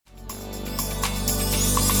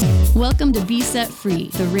Welcome to Be Set Free,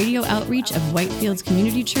 the radio outreach of Whitefields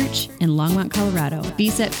Community Church in Longmont, Colorado. Be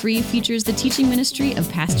Set Free features the teaching ministry of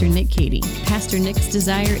Pastor Nick Cady. Pastor Nick's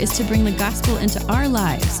desire is to bring the gospel into our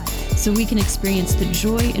lives so we can experience the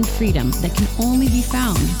joy and freedom that can only be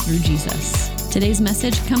found through Jesus. Today's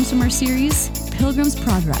message comes from our series, Pilgrim's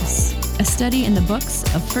Progress, a study in the books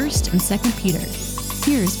of 1st and 2nd Peter.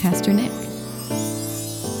 Here's Pastor Nick.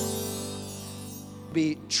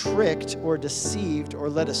 Be tricked or deceived or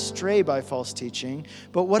led astray by false teaching,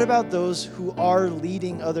 but what about those who are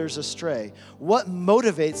leading others astray? What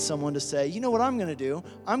motivates someone to say, you know what I'm going to do?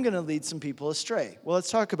 I'm going to lead some people astray. Well, let's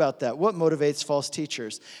talk about that. What motivates false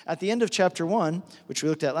teachers? At the end of chapter 1, which we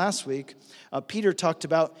looked at last week, Peter talked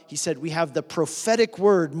about, he said, we have the prophetic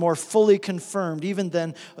word more fully confirmed even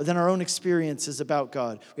than our own experiences about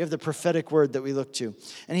God. We have the prophetic word that we look to.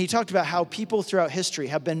 And he talked about how people throughout history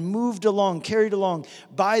have been moved along, carried along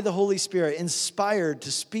by the Holy Spirit, inspired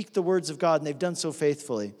to speak the words of God, and they've done so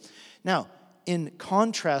faithfully. Now, in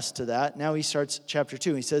contrast to that, now he starts chapter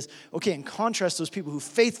 2. He says, okay, in contrast to those people who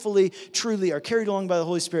faithfully, truly are carried along by the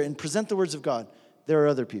Holy Spirit and present the words of God, there are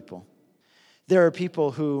other people. There are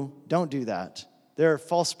people who don't do that. There are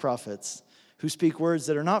false prophets who speak words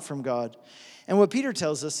that are not from God. And what Peter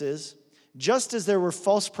tells us is, just as there were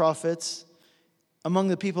false prophets among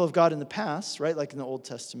the people of God in the past, right, like in the Old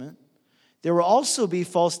Testament, there will also be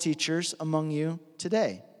false teachers among you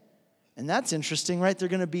today. And that's interesting, right? They're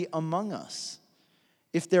going to be among us.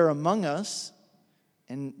 If they're among us,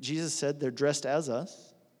 and Jesus said they're dressed as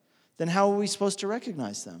us, then how are we supposed to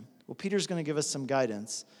recognize them? Well, Peter's going to give us some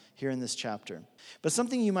guidance here in this chapter. But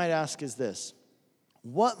something you might ask is this: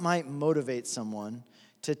 what might motivate someone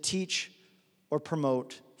to teach or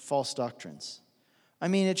promote false doctrines? I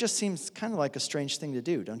mean, it just seems kind of like a strange thing to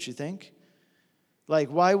do, don't you think? Like,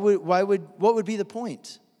 what would be the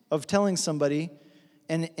point of telling somebody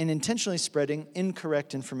and intentionally spreading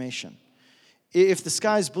incorrect information? If the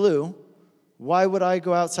sky's blue, why would I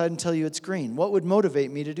go outside and tell you it's green? What would motivate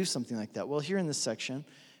me to do something like that? Well, here in this section,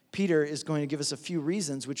 Peter is going to give us a few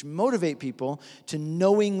reasons which motivate people to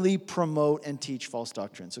knowingly promote and teach false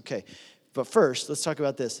doctrines. Okay, but first, let's talk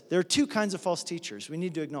about this. There are two kinds of false teachers. We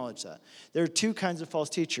need to acknowledge that. There are two kinds of false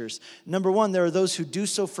teachers. Number one, there are those who do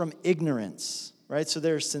so from ignorance. Right? So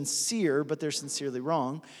they're sincere, but they're sincerely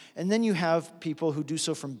wrong. And then you have people who do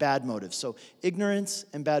so from bad motives. So ignorance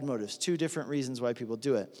and bad motives, two different reasons why people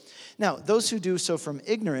do it. Now, those who do so from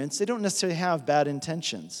ignorance, they don't necessarily have bad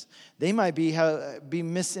intentions. They might be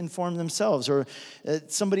misinformed themselves, or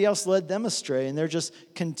somebody else led them astray, and they're just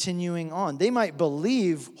continuing on. They might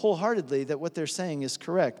believe wholeheartedly that what they're saying is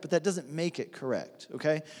correct, but that doesn't make it correct,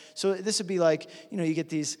 okay? So this would be like, you get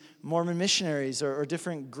these Mormon missionaries or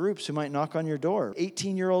different groups who might knock on your door.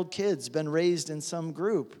 18-year-old kids been raised in some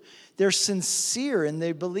group. They're sincere, and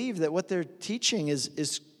they believe that what they're teaching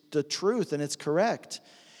is the truth and it's correct,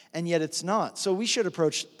 and yet it's not. So we should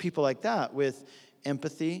approach people like that with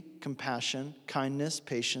empathy, compassion, kindness,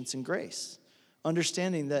 patience, and grace,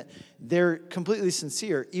 understanding that they're completely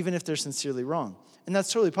sincere, even if they're sincerely wrong. And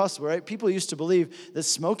that's totally possible, right? People used to believe that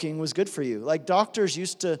smoking was good for you. Like doctors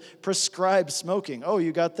used to prescribe smoking. Oh,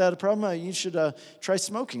 you got that problem? You should try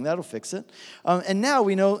smoking. That'll fix it. And now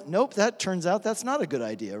we know, nope, that turns out that's not a good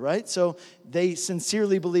idea, right? So they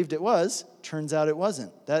sincerely believed it was. Turns out it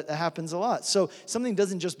wasn't. That happens a lot. So something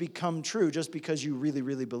doesn't just become true just because you really,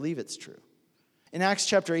 really believe it's true. In Acts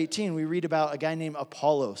chapter 18, we read about a guy named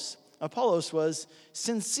Apollos. Apollos was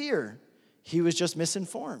sincere. He was just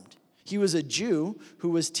misinformed. He was a Jew who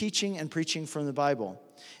was teaching and preaching from the Bible.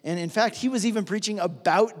 And in fact, he was even preaching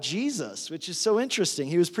about Jesus, which is so interesting.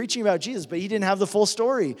 He was preaching about Jesus, but he didn't have the full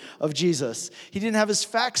story of Jesus. He didn't have his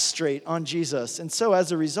facts straight on Jesus. And so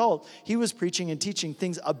as a result, he was preaching and teaching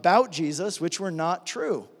things about Jesus which were not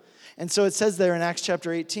true. And so it says there in Acts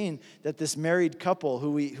chapter 18 that this married couple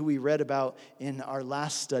who we read about in our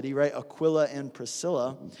last study, right, Aquila and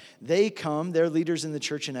Priscilla, they're leaders in the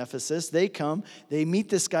church in Ephesus. They meet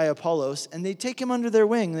this guy Apollos, and they take him under their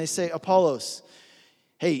wing. And they say, Apollos,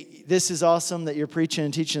 hey, this is awesome that you're preaching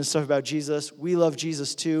and teaching stuff about Jesus. We love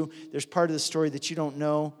Jesus too. There's part of the story that you don't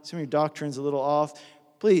know. Some of your doctrine's a little off.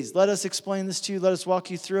 Please, let us explain this to you. Let us walk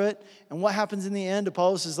you through it. And what happens in the end?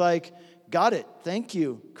 Apollos is like, got it. Thank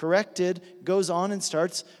you. Corrected. Goes on and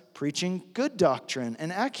starts preaching good doctrine and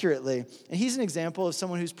accurately. And he's an example of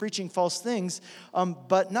someone who's preaching false things,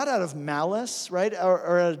 but not out of malice, right,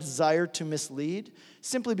 or a desire to mislead,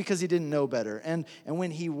 simply because he didn't know better. And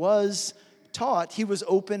when he was taught, he was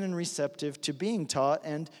open and receptive to being taught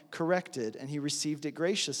and corrected, and he received it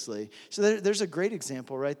graciously. So there's a great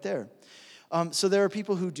example right there. So there are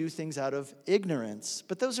people who do things out of ignorance,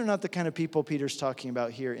 but those are not the kind of people Peter's talking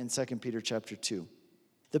about here in 2 Peter chapter 2.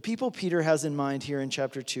 The people Peter has in mind here in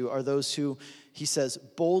chapter 2 are those who, he says,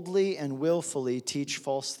 boldly and willfully teach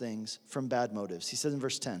false things from bad motives. He says in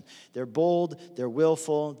verse 10, they're bold, they're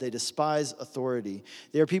willful, they despise authority.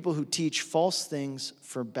 They are people who teach false things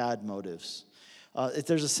for bad motives.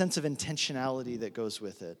 There's a sense of intentionality that goes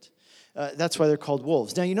with it. That's why they're called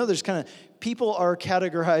wolves. Now, there's people are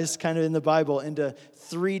categorized kind of in the Bible into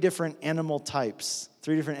three different animal types.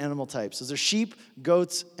 Those are sheep,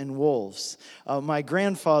 goats, and wolves. My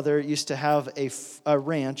grandfather used to have a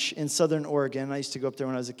ranch in southern Oregon. I used to go up there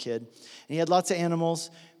when I was a kid. And he had lots of animals,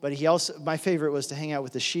 but my favorite was to hang out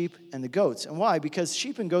with the sheep and the goats. And why? Because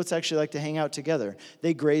sheep and goats actually like to hang out together.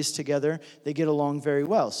 They graze together. They get along very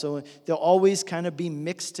well. So they'll always kind of be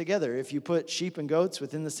mixed together. If you put sheep and goats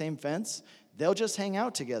within the same fence, they'll just hang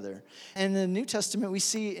out together. And in the New Testament, we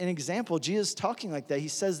see an example, Jesus talking like that. He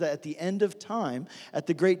says that at the end of time, at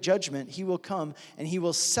the great judgment, he will come and he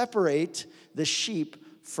will separate the sheep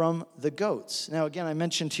from the goats. Now, again, I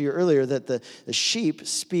mentioned to you earlier that the sheep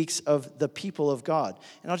speaks of the people of God.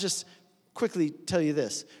 And I'll just quickly tell you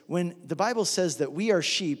this. When the Bible says that we are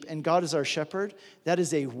sheep and God is our shepherd, that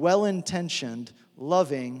is a well-intentioned,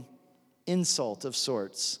 loving insult of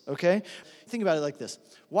sorts, okay? Think about it like this.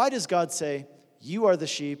 Why does God say, you are the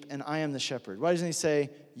sheep and I am the shepherd? Why doesn't he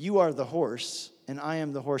say, you are the horse and I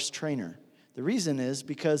am the horse trainer? The reason is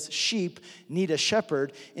because sheep need a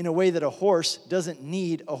shepherd in a way that a horse doesn't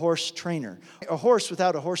need a horse trainer. A horse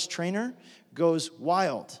without a horse trainer goes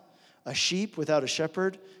wild. A sheep without a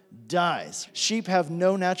shepherd dies. Sheep have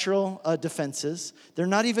no natural defenses. They're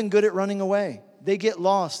not even good at running away. They get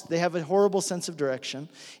lost. They have a horrible sense of direction.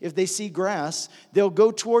 If they see grass, they'll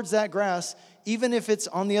go towards that grass even if it's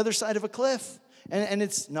on the other side of a cliff. And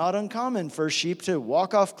it's not uncommon for sheep to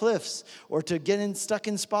walk off cliffs or to get stuck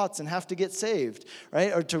in spots and have to get saved,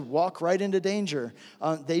 right? Or to walk right into danger.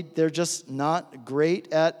 They're just not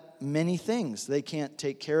great at many things. They can't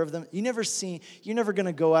take care of them. You're never going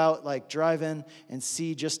to go out like driving and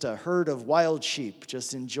see just a herd of wild sheep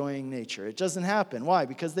just enjoying nature. It doesn't happen. Why?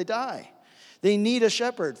 Because they die. They need a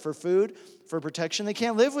shepherd for food, for protection. They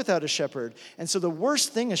can't live without a shepherd. And so the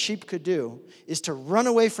worst thing a sheep could do is to run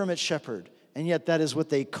away from its shepherd. And yet that is what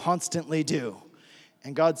they constantly do.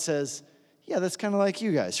 And God says, yeah, that's kind of like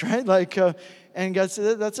you guys, right? And God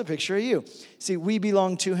said, that's a picture of you. See, we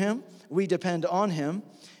belong to him. We depend on him.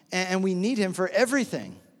 And we need him for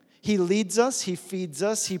everything. He leads us. He feeds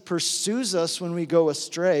us. He pursues us when we go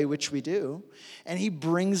astray, which we do. And he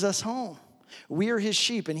brings us home. We are his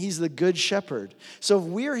sheep, and he's the good shepherd. So if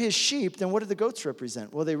we're his sheep, then what do the goats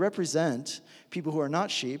represent? Well, they represent people who are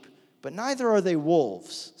not sheep, but neither are they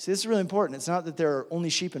wolves. See, this is really important. It's not that there are only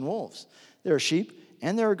sheep and wolves. There are sheep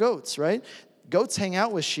and there are goats, right? Goats hang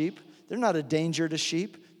out with sheep. They're not a danger to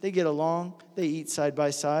sheep. They get along. They eat side by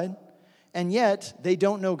side. And yet, they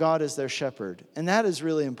don't know God as their shepherd. And that is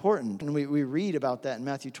really important. And we read about that in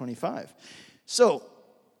Matthew 25. So,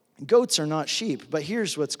 goats are not sheep. But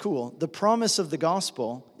here's what's cool. The promise of the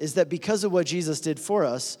gospel is that because of what Jesus did for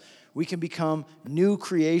us, we can become new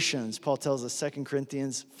creations. Paul tells us, 2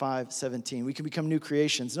 Corinthians 5:17. We can become new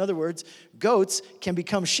creations. In other words, goats can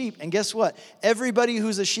become sheep. And guess what? Everybody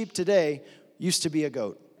who's a sheep today used to be a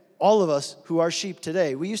goat. All of us who are sheep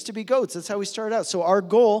today, we used to be goats. That's how we started out. So our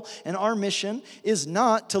goal and our mission is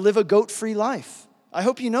not to live a goat-free life. I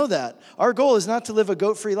hope you know that. Our goal is not to live a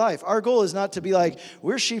goat-free life. Our goal is not to be like,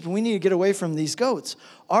 we're sheep and we need to get away from these goats.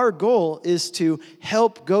 Our goal is to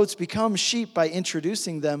help goats become sheep by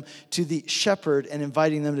introducing them to the shepherd and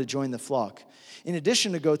inviting them to join the flock. In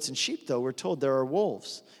addition to goats and sheep, though, we're told there are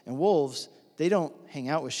wolves. And wolves, they don't hang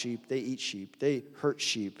out with sheep. They eat sheep. They hurt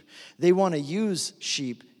sheep. They want to use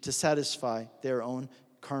sheep to satisfy their own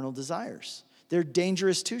carnal desires. They're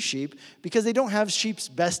dangerous to sheep because they don't have sheep's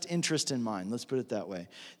best interest in mind. Let's put it that way.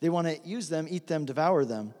 They want to use them, eat them, devour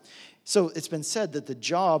them. So it's been said that the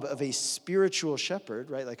job of a spiritual shepherd,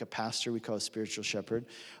 right, like a pastor, we call a spiritual shepherd,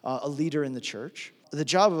 a leader in the church. The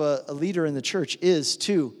job of a leader in the church is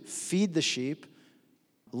to feed the sheep,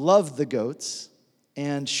 love the goats,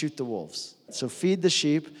 and shoot the wolves. So feed the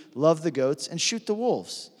sheep, love the goats, and shoot the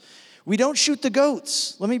wolves. We don't shoot the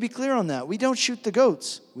goats. Let me be clear on that. We don't shoot the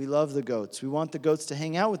goats. We love the goats. We want the goats to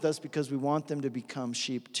hang out with us because we want them to become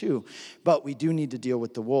sheep too. But we do need to deal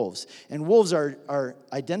with the wolves. And wolves are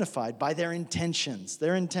identified by their intentions.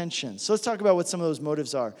 Their intentions. So let's talk about what some of those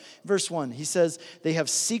motives are. Verse 1, he says, they have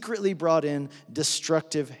secretly brought in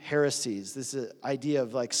destructive heresies. This is an idea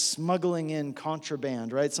of like smuggling in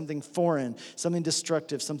contraband, right? Something foreign, something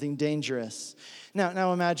destructive, something dangerous.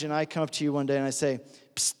 Now imagine I come up to you one day and I say,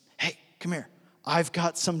 "Psst, hey, come here. I've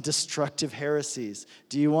got some destructive heresies.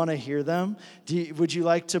 Do you want to hear them? Would you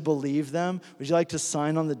like to believe them? Would you like to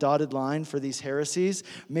sign on the dotted line for these heresies?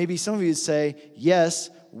 Maybe some of you say, yes,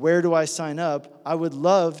 where do I sign up? I would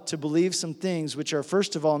love to believe some things which are,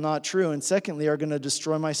 first of all, not true, and secondly, are going to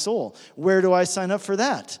destroy my soul. Where do I sign up for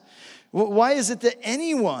that? Why is it that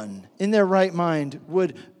anyone in their right mind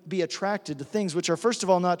would be attracted to things which are, first of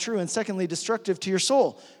all, not true, and secondly, destructive to your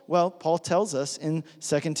soul? Well, Paul tells us in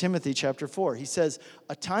 2 Timothy chapter 4. He says,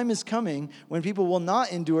 a time is coming when people will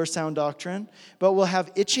not endure sound doctrine, but will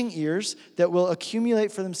have itching ears that will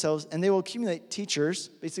accumulate for themselves, and they will accumulate teachers,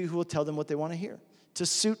 basically, who will tell them what they want to hear, to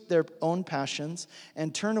suit their own passions,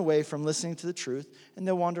 and turn away from listening to the truth, and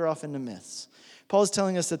they'll wander off into myths. Paul is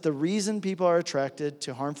telling us that the reason people are attracted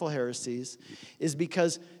to harmful heresies is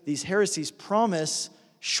because these heresies promise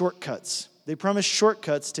shortcuts. They promise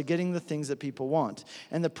shortcuts to getting the things that people want.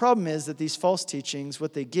 And the problem is that these false teachings,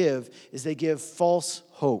 what they give is they give false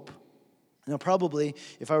hope. Now, probably,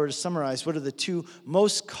 if I were to summarize, what are the two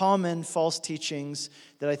most common false teachings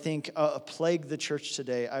that I think plague the church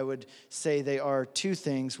today? I would say they are two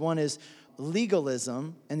things. One is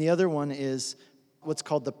legalism, and the other one is what's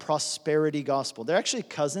called the prosperity gospel. They're actually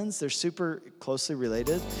cousins. They're super closely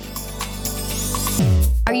related.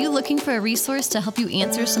 Are you looking for a resource to help you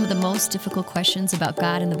answer some of the most difficult questions about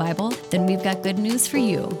God and the Bible? Then we've got good news for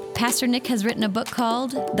you. Pastor Nick has written a book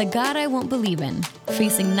called The God I Won't Believe In,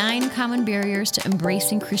 Facing 9 Common Barriers to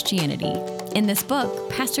Embracing Christianity. In this book,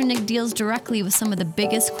 Pastor Nick deals directly with some of the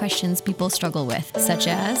biggest questions people struggle with, such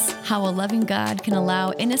as how a loving God can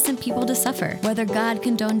allow innocent people to suffer, whether God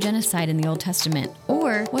condoned genocide in the Old Testament,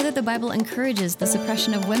 or whether the Bible encourages the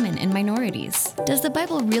suppression of women and minorities. Does the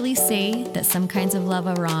Bible really say that some kinds of love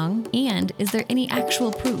are wrong? And is there any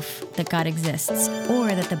actual proof that God exists or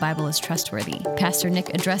that the Bible is trustworthy? Pastor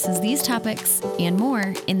Nick addresses these topics and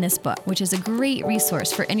more in this book, which is a great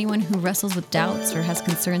resource for anyone who wrestles with doubts or has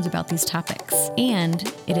concerns about these topics. And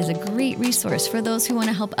it is a great resource for those who want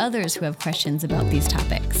to help others who have questions about these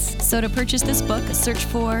topics. So to purchase this book, search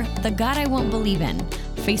for The God I Won't Believe In,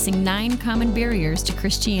 Facing 9 Common Barriers to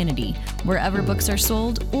Christianity, wherever books are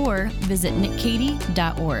sold, or visit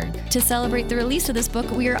nickcady.org. To celebrate the release of this book,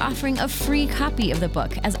 we are offering a free copy of the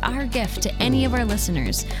book as our gift to any of our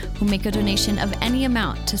listeners who make a donation of any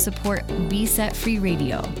amount to support Be Set Free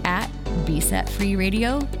Radio at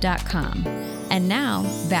besetfreeradio.com. And now,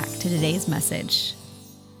 back to today's message.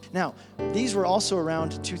 Now, these were also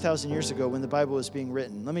around 2,000 years ago when the Bible was being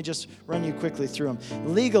written. Let me just run you quickly through them.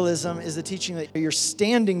 Legalism is the teaching that you're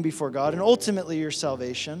standing before God, and ultimately your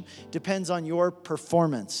salvation depends on your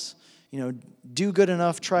performance. Do good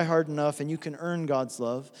enough, try hard enough, and you can earn God's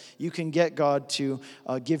love. You can get God to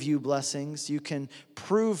give you blessings. You can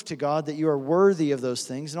prove to God that you are worthy of those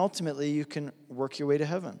things, and ultimately you can work your way to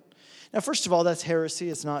heaven. Now, first of all, that's heresy.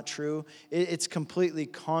 It's not true. It's completely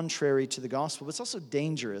contrary to the gospel, but it's also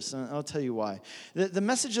dangerous, and I'll tell you why. The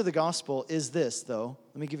message of the gospel is this, though.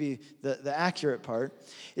 Let me give you the accurate part.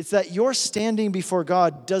 It's that your standing before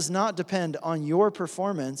God does not depend on your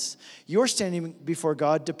performance. Your standing before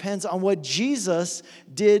God depends on what Jesus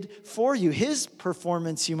did for you. His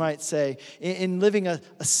performance, you might say, in living a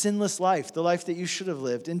sinless life, the life that you should have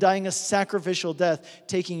lived, in dying a sacrificial death,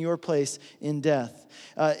 taking your place in death.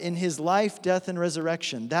 In his life, death, and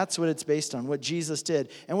resurrection. That's what it's based on, what Jesus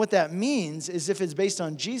did. And what that means is if it's based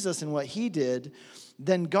on Jesus and what he did,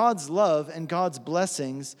 then God's love and God's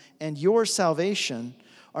blessings and your salvation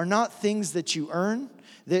are not things that you earn.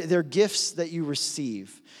 They're gifts that you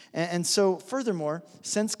receive. And so, furthermore,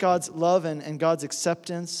 since God's love and God's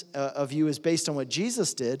acceptance of you is based on what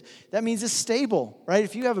Jesus did, that means it's stable, right?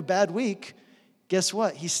 If you have a bad week, guess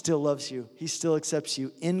what? He still loves you. He still accepts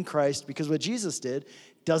you in Christ because what Jesus did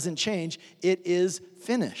doesn't change. It is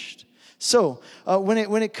finished. So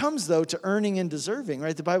when it comes, though, to earning and deserving,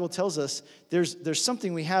 right, the Bible tells us there's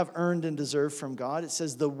something we have earned and deserved from God. It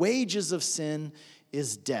says the wages of sin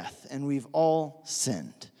is death, and we've all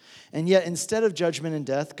sinned. And yet, instead of judgment and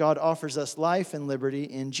death, God offers us life and liberty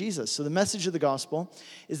in Jesus. So the message of the gospel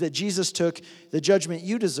is that Jesus took the judgment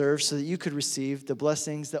you deserve so that you could receive the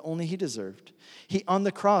blessings that only he deserved. On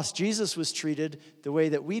the cross, Jesus was treated the way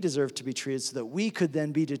that we deserve to be treated so that we could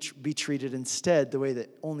then be treated instead the way that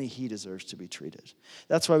only he deserves to be treated.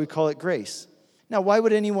 That's why we call it grace. Now, why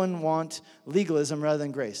would anyone want legalism rather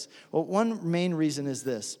than grace? Well, one main reason is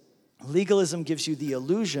this. Legalism gives you the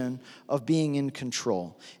illusion of being in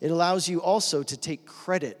control. It allows you also to take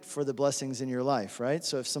credit for the blessings in your life, right?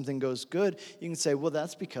 So if something goes good, you can say, well,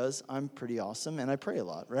 that's because I'm pretty awesome and I pray a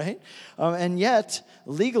lot, right? And yet,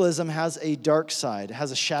 legalism has a dark side,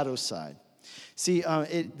 has a shadow side. See,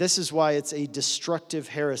 this is why it's a destructive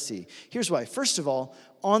heresy. Here's why. First of all,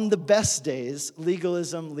 on the best days,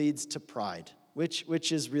 legalism leads to pride,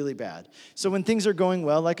 which is really bad. So when things are going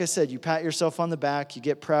well, like I said, you pat yourself on the back, you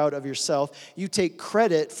get proud of yourself, you take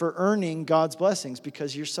credit for earning God's blessings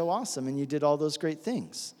because you're so awesome and you did all those great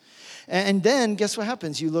things. And then guess what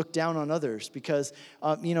happens? You look down on others because,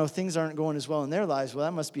 things aren't going as well in their lives. Well,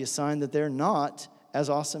 that must be a sign that they're not as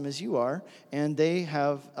awesome as you are, and they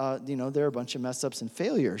have, they're a bunch of mess ups and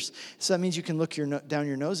failures. So that means you can look down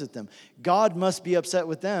your nose at them. God must be upset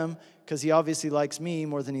with them because he obviously likes me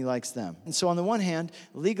more than he likes them. And so on the one hand,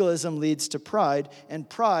 legalism leads to pride, and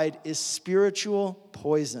pride is spiritual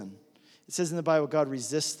poison. It says in the Bible, God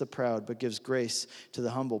resists the proud, but gives grace to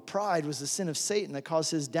the humble. Pride was the sin of Satan that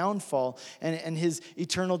caused his downfall and his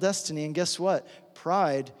eternal destiny. And guess what?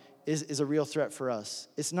 Pride is a real threat for us.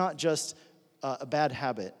 It's not just a bad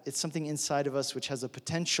habit. It's something inside of us which has a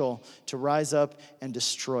potential to rise up and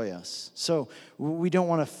destroy us. So we don't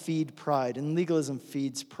want to feed pride, and legalism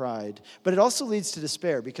feeds pride. But it also leads to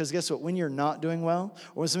despair, because guess what? When you're not doing well,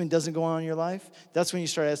 or when something doesn't go on in your life, that's when you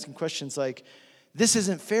start asking questions like, this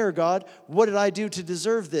isn't fair, God. What did I do to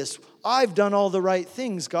deserve this? I've done all the right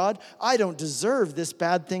things, God. I don't deserve this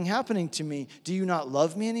bad thing happening to me. Do you not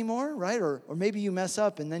love me anymore, right? Or maybe you mess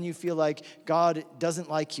up and then you feel like God doesn't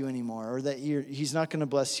like you anymore, or that he's not going to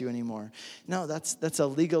bless you anymore. No, that's a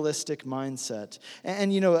legalistic mindset.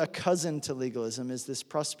 And a cousin to legalism is this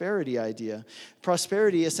prosperity idea.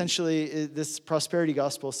 Prosperity, essentially, this prosperity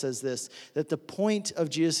gospel says this, that the point of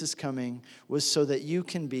Jesus' coming was so that you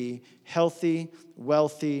can be healthy,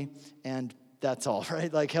 wealthy, and that's all,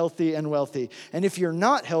 right? Like healthy and wealthy. And if you're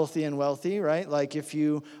not healthy and wealthy, right? Like if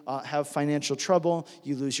you have financial trouble,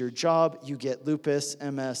 you lose your job, you get lupus,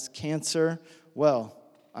 MS, cancer, well,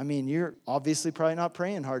 you're obviously probably not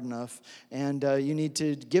praying hard enough, and you need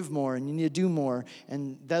to give more, and you need to do more,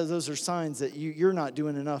 and those are signs that you're not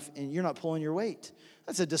doing enough, and you're not pulling your weight.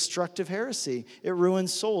 That's a destructive heresy. It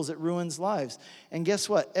ruins souls. It ruins lives. And guess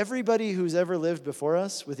what? Everybody who's ever lived before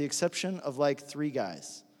us, with the exception of like 3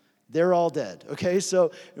 guys, they're all dead, okay?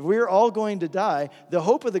 So if we're all going to die, the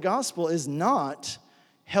hope of the gospel is not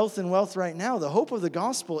health and wealth right now. The hope of the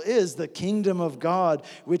gospel is the kingdom of God,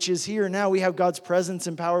 which is here now. We have God's presence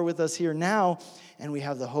and power with us here now, and we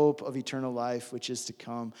have the hope of eternal life, which is to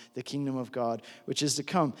come, the kingdom of God, which is to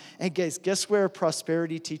come. And guys, guess where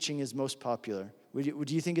prosperity teaching is most popular?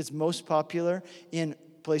 Would you think it's most popular in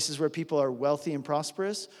places where people are wealthy and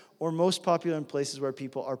prosperous, or most popular in places where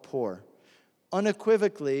people are poor?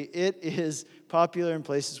 Unequivocally, it is popular in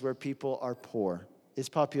places where people are poor. It's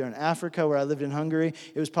popular in Africa, where I lived in Hungary.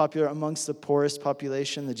 It was popular amongst the poorest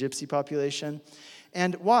population, the gypsy population.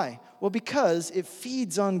 And why? Well, because it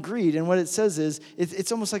feeds on greed. And what it says is,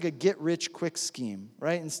 it's almost like a get-rich-quick scheme,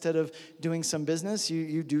 right? Instead of doing some business,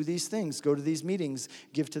 you do these things, go to these meetings,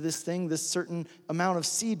 give to this thing this certain amount of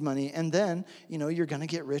seed money, and then, you're going to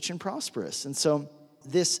get rich and prosperous. And so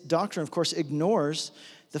this doctrine, of course, ignores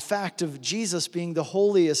the fact of Jesus being the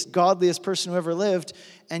holiest, godliest person who ever lived,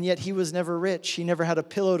 and yet he was never rich. He never had a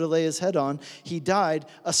pillow to lay his head on. He died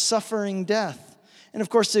a suffering death. And of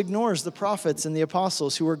course, it ignores the prophets and the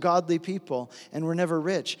apostles who were godly people and were never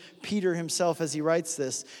rich. Peter himself, as he writes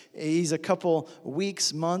this, he's a couple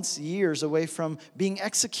weeks, months, years away from being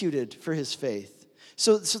executed for his faith.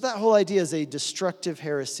 So that whole idea is a destructive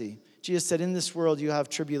heresy. Jesus said, in this world you have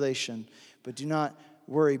tribulation, but do not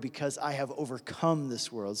worry because I have overcome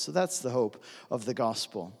this world. So that's the hope of the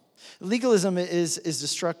gospel. Legalism is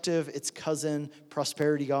destructive. Its cousin,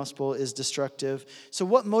 prosperity gospel, is destructive. So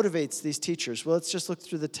what motivates these teachers? Well, let's just look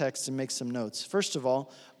through the text and make some notes. First of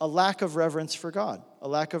all, a lack of reverence for God. A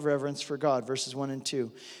lack of reverence for God, verses 1 and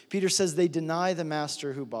 2. Peter says they deny the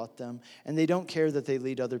master who bought them, and they don't care that they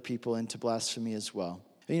lead other people into blasphemy as well.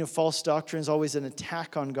 False doctrine is always an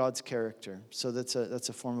attack on God's character. So that's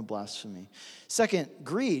a form of blasphemy. Second,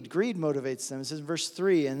 greed. Greed motivates them. It says in verse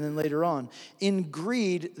 3 and then later on, in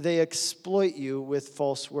greed they exploit you with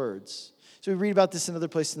false words. So we read about this in other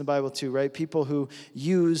places in the Bible too, right? People who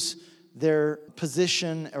use their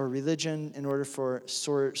position or religion in order for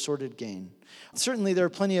sordid gain. Certainly, there are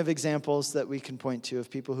plenty of examples that we can point to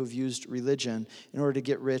of people who've used religion in order to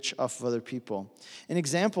get rich off of other people. An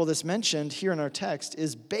example that's mentioned here in our text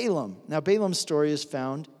is Balaam. Now, Balaam's story is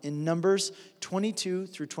found in Numbers 22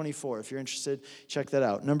 through 24. If you're interested, check that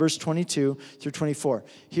out. Numbers 22 through 24.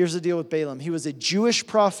 Here's the deal with Balaam. He was a Jewish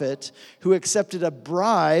prophet who accepted a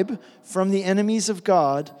bribe from the enemies of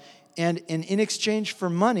God, and in exchange for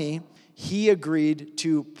money, he agreed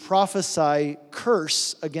to prophesy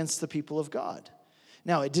curse against the people of God.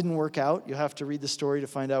 Now, it didn't work out. You'll have to read the story to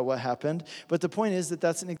find out what happened. But the point is that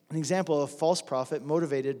that's an example of a false prophet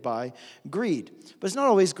motivated by greed. But it's not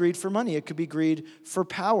always greed for money. It could be greed for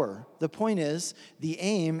power. The point is, the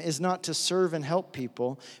aim is not to serve and help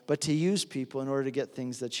people, but to use people in order to get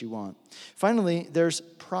things that you want. Finally, there's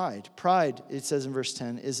pride. Pride, it says in verse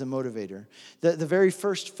 10, is a motivator. The very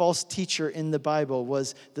first false teacher in the Bible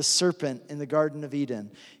was the serpent in the Garden of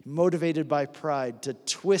Eden, motivated by pride to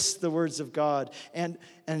twist the words of God and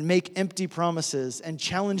make empty promises and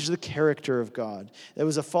challenge the character of God. It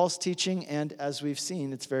was a false teaching, and as we've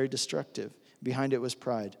seen, it's very destructive. Behind it was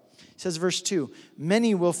pride. It says, verse 2,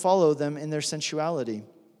 many will follow them in their sensuality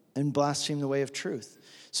and blaspheme the way of truth.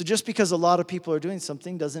 So just because a lot of people are doing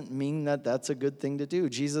something doesn't mean that that's a good thing to do.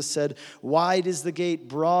 Jesus said, wide is the gate,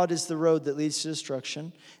 broad is the road that leads to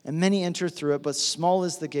destruction, and many enter through it, but small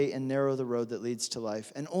is the gate and narrow the road that leads to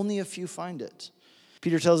life, and only a few find it.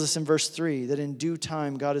 Peter tells us in verse 3 that in due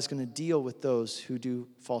time God is going to deal with those who do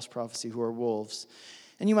false prophecy, who are wolves.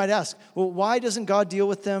 And you might ask, well, why doesn't God deal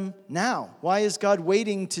with them now? Why is God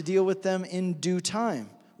waiting to deal with them in due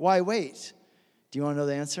time? Why wait? Do you want to know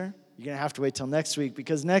the answer? You're going to have to wait till next week,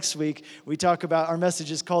 because next week we talk about, our message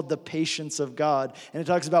is called The Patience of God, and it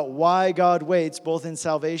talks about why God waits both in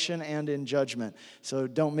salvation and in judgment. So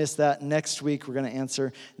don't miss that. Next week we're going to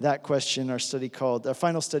answer that question, our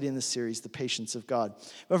final study in this series, The Patience of God.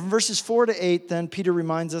 But from verses 4 to 8, then Peter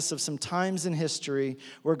reminds us of some times in history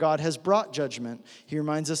where God has brought judgment. He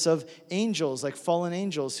reminds us of angels, like fallen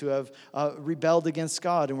angels who have rebelled against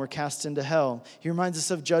God and were cast into hell. He reminds us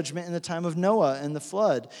of judgment in the time of Noah and the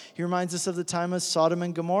flood. He reminds us of the time of Sodom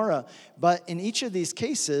and Gomorrah. But in each of these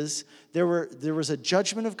cases, there was a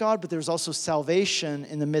judgment of God, but there was also salvation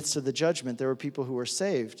in the midst of the judgment. There were people who were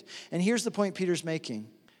saved. And here's the point Peter's making.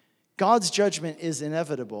 God's judgment is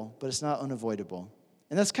inevitable, but it's not unavoidable.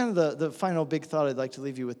 And that's kind of the final big thought I'd like to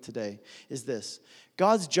leave you with today, is this.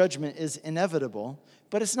 God's judgment is inevitable,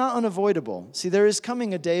 but it's not unavoidable. See, there is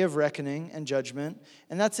coming a day of reckoning and judgment,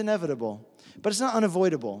 and that's inevitable. But it's not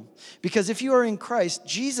unavoidable, because if you are in Christ,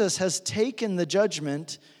 Jesus has taken the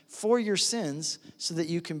judgment for your sins so that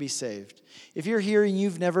you can be saved. If you're here and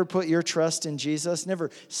you've never put your trust in Jesus, never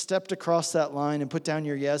stepped across that line and put down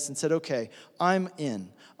your yes and said, okay, I'm in.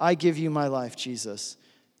 I give you my life, Jesus.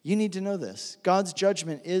 You need to know this. God's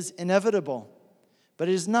judgment is inevitable, but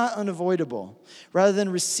it is not unavoidable. Rather than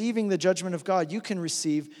receiving the judgment of God, you can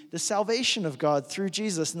receive the salvation of God through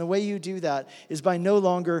Jesus. And the way you do that is by no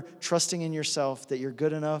longer trusting in yourself that you're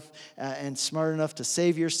good enough and smart enough to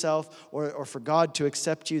save yourself, or for God to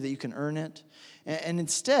accept you, that you can earn it. And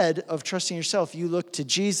instead of trusting yourself, you look to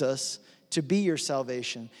Jesus to be your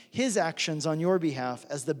salvation, his actions on your behalf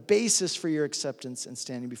as the basis for your acceptance and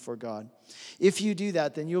standing before God. If you do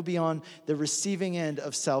that, then you'll be on the receiving end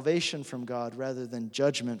of salvation from God rather than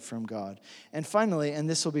judgment from God. And finally, and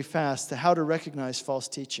this will be fast, to how to recognize false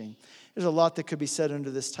teaching. There's a lot that could be said under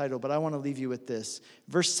this title, but I want to leave you with this.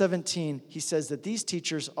 Verse 17, he says that these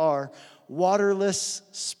teachers are waterless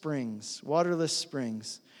springs. Waterless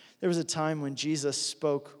springs. There was a time when Jesus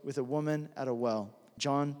spoke with a woman at a well.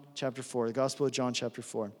 John chapter 4, the Gospel of John chapter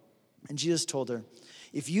 4. And Jesus told her,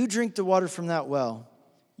 if you drink the water from that well,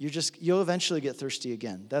 you'll eventually get thirsty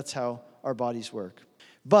again. That's how our bodies work.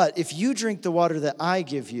 But if you drink the water that I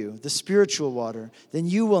give you, the spiritual water, then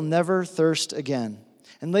you will never thirst again.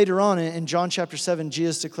 And later on in John chapter 7,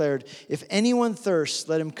 Jesus declared, if anyone thirsts,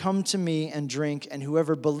 let him come to me and drink, and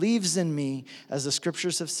whoever believes in me, as the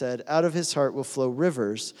scriptures have said, out of his heart will flow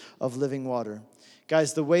rivers of living water.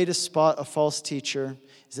 Guys, the way to spot a false teacher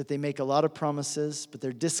is that they make a lot of promises, but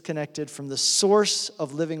they're disconnected from the source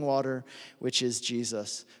of living water, which is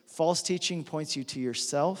Jesus. False teaching points you to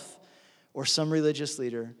yourself or some religious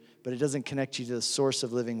leader, but it doesn't connect you to the source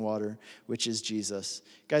of living water, which is Jesus.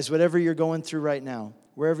 Guys, whatever you're going through right now,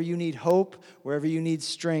 wherever you need hope, wherever you need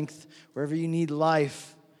strength, wherever you need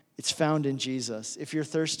life, it's found in Jesus. If you're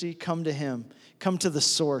thirsty, come to him. Come to the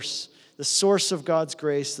source of God's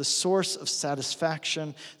grace, the source of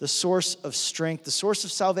satisfaction, the source of strength, the source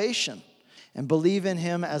of salvation, and believe in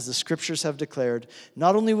him as the scriptures have declared.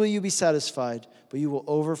 Not only will you be satisfied, but you will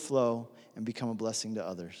overflow and become a blessing to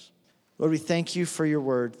others. Lord, we thank you for your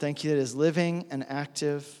word. Thank you that it is living and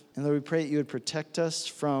active. And Lord, we pray that you would protect us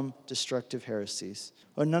from destructive heresies.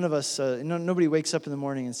 Lord, none of us, nobody wakes up in the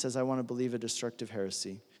morning and says, I want to believe a destructive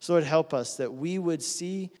heresy. So Lord, help us that we would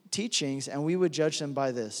see teachings and we would judge them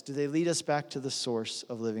by this. Do they lead us back to the source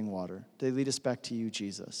of living water? Do they lead us back to you,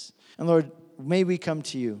 Jesus? And Lord, may we come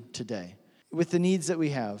to you today with the needs that we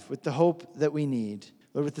have, with the hope that we need,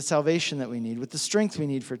 Lord, with the salvation that we need, with the strength we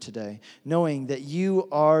need for today, knowing that you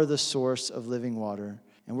are the source of living water.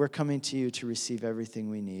 And we're coming to you to receive everything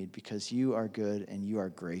we need because you are good and you are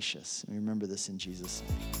gracious. And we remember this in Jesus'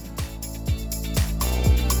 name.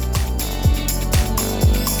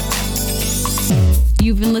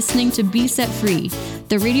 You've been listening to Be Set Free,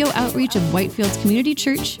 the radio outreach of Whitefields Community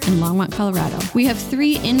Church in Longmont, Colorado. We have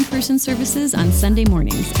 3 in-person services on Sunday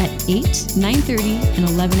mornings at 8, 9:30, and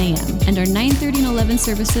 11 a.m. And our 9:30 and 11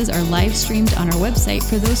 services are live streamed on our website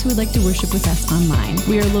for those who would like to worship with us online.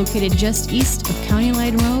 We are located just east of County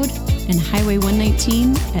Line Road and Highway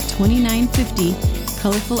 119 at 2950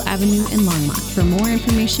 Colorful Avenue in Longmont. For more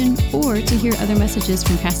information or to hear other messages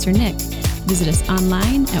from Pastor Nick, visit us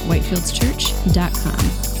online at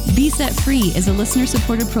whitefieldschurch.com. Be Set Free is a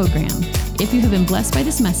listener-supported program. If you have been blessed by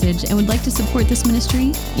this message and would like to support this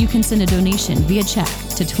ministry, you can send a donation via check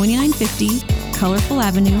to 2950 Colorful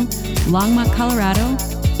Avenue, Longmont, Colorado,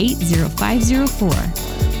 80504,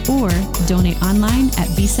 or donate online at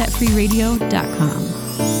besetfreeradio.com.